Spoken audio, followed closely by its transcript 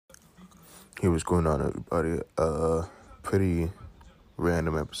Hey, what's going on, everybody? Pretty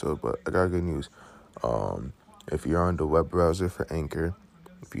random episode, but I got good news. If you're on the web browser for Anchor,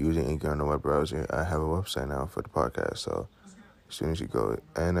 if you're using Anchor on the web browser, I have a website now for the podcast. So as soon as you go,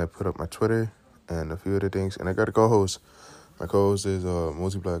 and I put up my Twitter and a few other things, and I got a co-host. My co-host is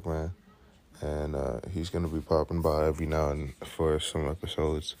Multi-Black Man, and he's gonna be popping by every now and for some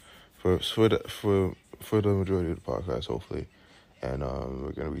episodes, for the majority of the podcast, hopefully. And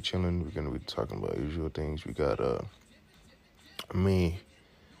we're gonna be chilling. We're gonna be talking about usual things. We got me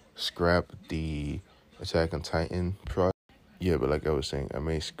scrap the Attack on Titan project. Yeah, but like I was saying, I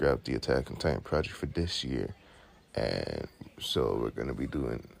may scrap the Attack on Titan project for this year, and so we're gonna be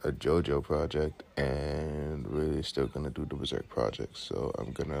doing a JoJo project, and we're still gonna do the Berserk project. So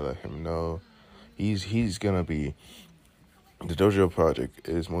I'm gonna let him know. He's gonna be the JoJo project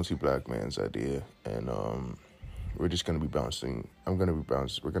is Multi-Black Man's idea, and we're just gonna be bouncing. We're gonna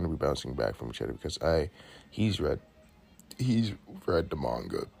be bouncing back from each other because he's read the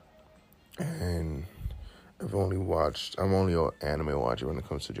manga, and I'm only an anime watcher when it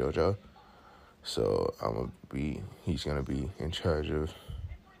comes to JoJo. So he's gonna be in charge of.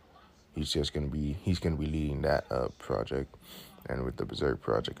 He's gonna be leading that project, and with the Berserk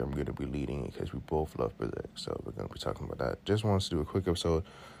project, I'm gonna be leading it because we both love Berserk. So we're gonna be talking about that. Just wants to do a quick episode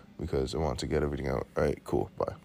because I want to get everything out. All right, cool, bye.